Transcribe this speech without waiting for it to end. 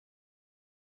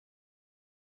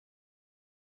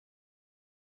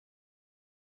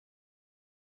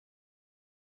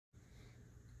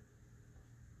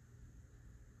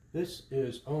This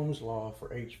is Ohm's Law for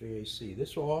HVAC.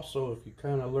 This will also, if you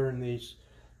kind of learn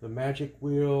the magic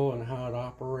wheel and how it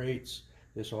operates,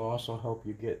 this will also help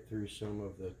you get through some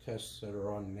of the tests that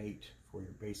are on NATE for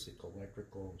your basic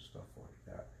electrical and stuff like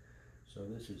that. So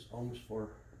this is Ohm's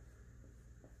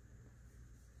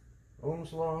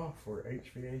Law for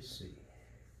HVAC.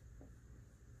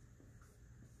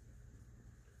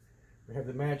 We have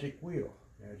the magic wheel.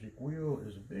 Magic wheel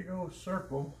is a big old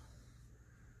circle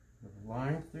with a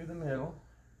line through the middle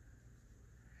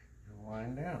and a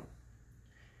line down.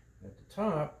 At the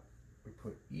top, we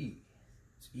put E.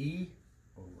 It's E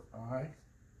over I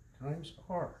times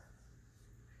R.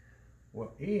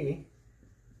 Well, E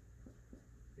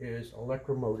is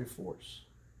electromotive force.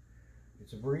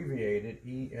 It's abbreviated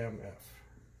EMF.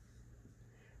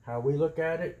 How we look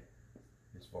at it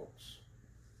is volts.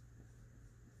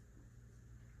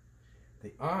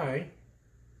 The I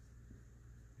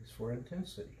is for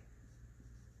intensity.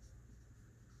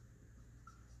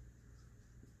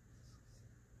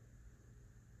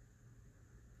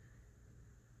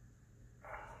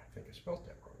 I think I spelled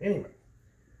that wrong. Anyway,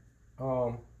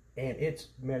 and it's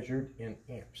measured in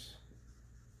amps.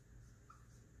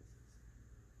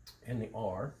 And the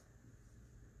R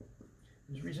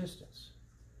is resistance.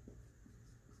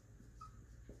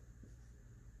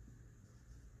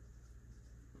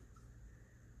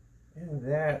 And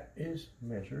that is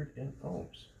measured in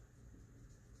ohms,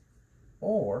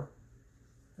 or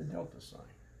the delta sign.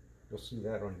 You'll see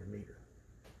that on your meter.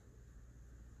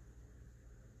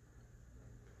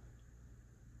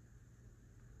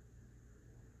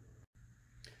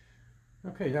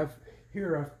 Okay,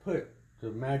 here I've put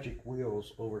the magic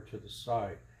wheels over to the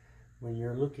side. When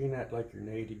you're looking at like your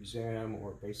NATE exam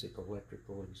or basic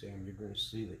electrical exam, you're going to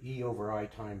see the E over I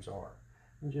times R.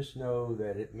 And just know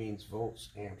that it means volts,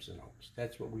 amps, and ohms.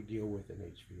 That's what we deal with in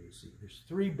HVAC. There's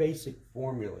three basic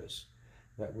formulas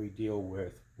that we deal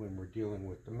with when we're dealing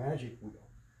with the magic wheel.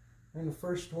 And the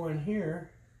first one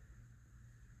here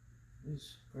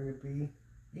is going to be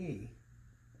E,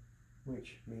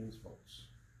 which means volts.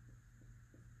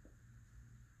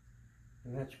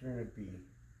 And that's going to be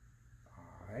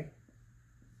I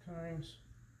times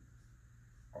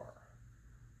R.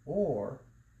 Or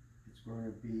it's going to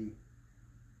be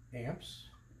amps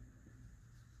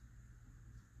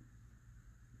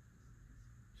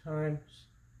times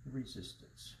the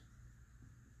resistance.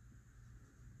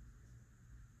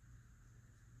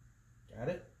 Got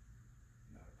it?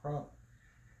 Not a problem.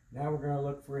 Now we're going to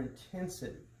look for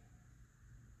intensity,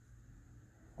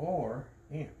 or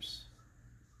amps.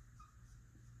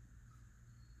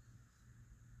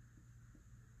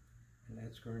 And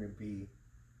that's going to be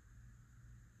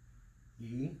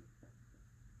E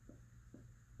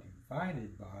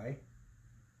divided by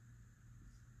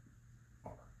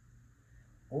R,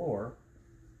 or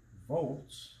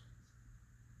volts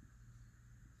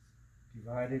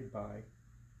divided by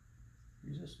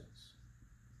resistance.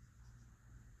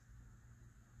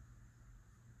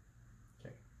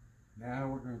 Okay, now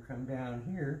we're going to come down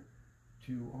here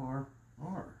to our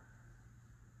R,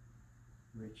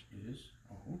 which is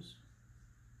ohms.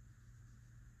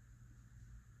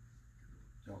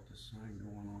 Delta sign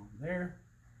going on there.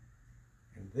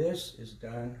 And this is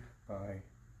done by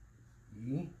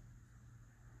E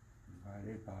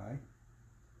divided by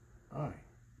I.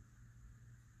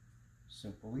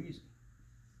 Simple, easy.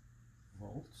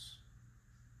 Volts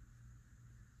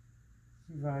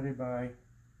divided by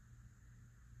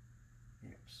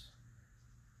amps.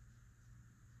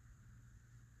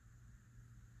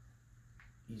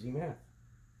 Easy math.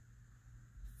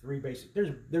 Three basic.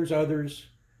 There's others.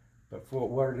 But for what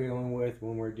we're dealing with,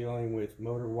 when we're dealing with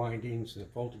motor windings and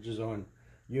voltages on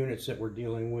units that we're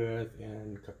dealing with,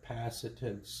 and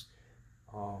capacitance,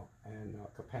 and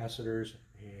capacitors,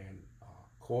 and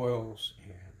coils,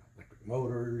 and electric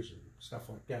motors, and stuff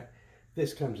like that,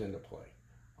 this comes into play.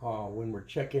 When we're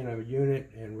checking a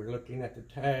unit and we're looking at the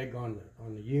tag on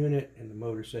the unit, and the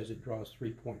motor says it draws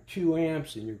 3.2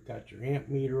 amps, and you've got your amp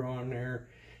meter on there,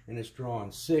 and it's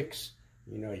drawing 6,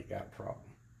 you know you got a problem.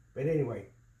 But anyway,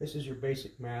 this is your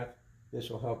basic math. This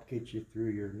will help get you through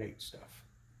your NATE stuff.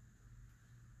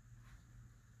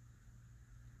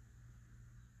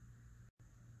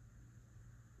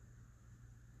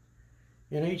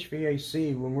 In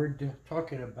HVAC, when we're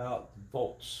talking about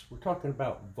volts, we're talking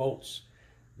about volts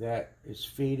that is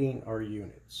feeding our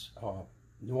units.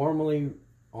 Normally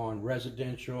on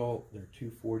residential, they're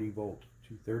 240 volt,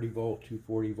 230 volt,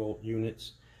 240 volt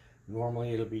units.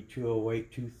 Normally it'll be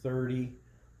 208, 230.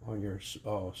 On your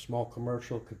small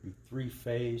commercial, could be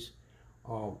 3-phase.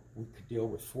 We could deal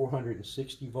with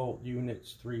 460 volt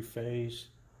units, 3-phase.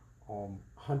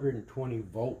 120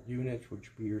 volt units, which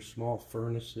would be your small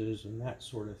furnaces and that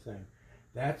sort of thing.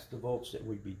 That's the volts that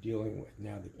we'd be dealing with.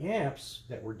 Now the amps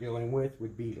that we're dealing with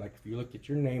would be like if you look at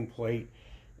your nameplate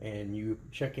and you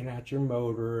checking out your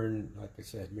motor, and like I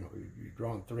said, you know, you're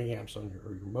drawing 3 amps on your,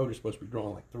 or your motor's supposed to be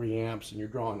drawing like 3 amps and you're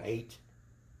drawing 8.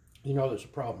 You know there's a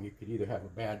problem. You could either have a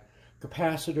bad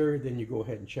capacitor, then you go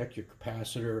ahead and check your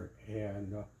capacitor,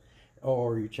 and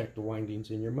or you check the windings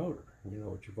in your motor. You know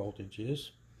what your voltage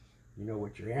is. You know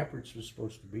what your amperage was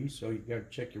supposed to be, so you got to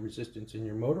check your resistance in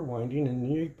your motor winding,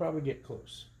 and you probably get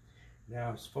close.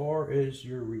 Now, as far as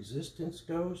your resistance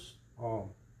goes,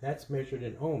 that's measured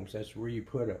in ohms. That's where you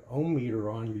put an ohm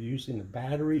meter on. You're using the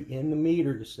battery in the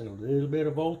meter to send a little bit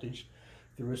of voltage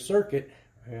through a circuit,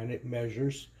 and it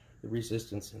measures the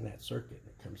resistance in that circuit.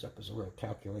 It comes up as a little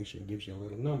calculation, gives you a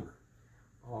little number.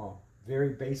 Very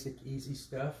basic, easy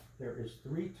stuff. There is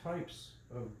 3 types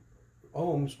of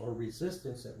ohms or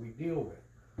resistance that we deal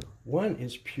with. One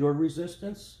is pure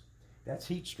resistance. That's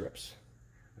heat strips.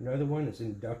 Another one is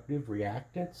inductive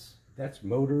reactance. That's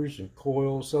motors and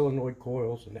coils, solenoid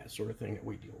coils, and that sort of thing that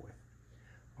we deal with.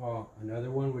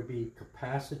 Another one would be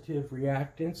capacitive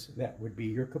reactance. That would be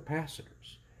your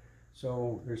capacitors.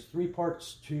 So there's 3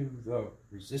 parts to the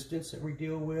resistance that we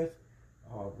deal with.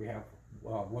 We have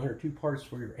 1 or 2 parts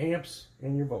for your amps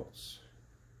and your volts.